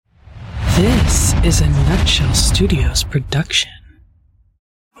This is a Nutshell Studios production.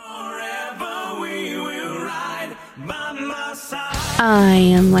 I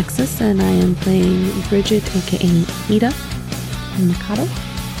am Lexus, and I am playing Bridget, aka Ida Mikado.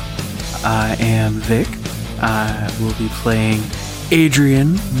 I am Vic. I will be playing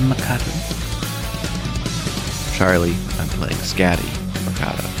Adrian Mikado. Charlie, I'm playing Scatty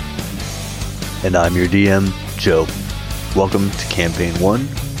Mikado. And I'm your DM, Joe. Welcome to Campaign 1,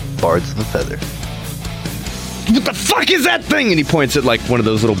 Bards of the Feather. What the fuck is that thing? And he points at like one of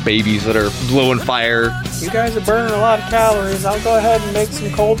those little babies that are blowing fire. You guys are burning a lot of calories. I'll go ahead and make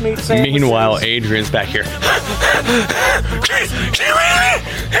some cold meat sandwiches. Meanwhile, Adrian's back here. I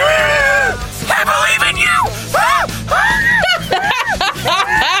believe in you!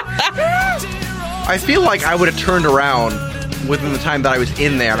 I feel like I would have turned around within the time that I was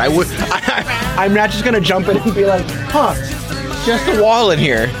in there, and I'm not just gonna jump in and be like, huh, just a wall in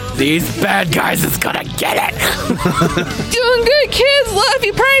here. These bad guys is gonna get it. Doing good, kids. Love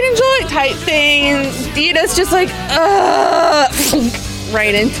you, pride and joy type thing. And Dita's just like,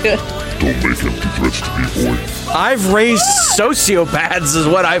 right into it. Don't make empty threats to me, boy. I've raised sociopaths is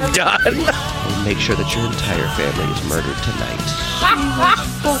what I've done. We'll make sure that your entire family is murdered tonight.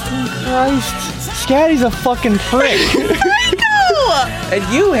 Fucking Christ. Scatty's a fucking prick. I know! And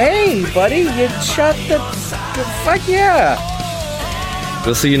you, hey, buddy, you shot the fuck yeah.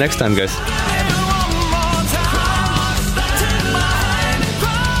 We'll see you next time, guys.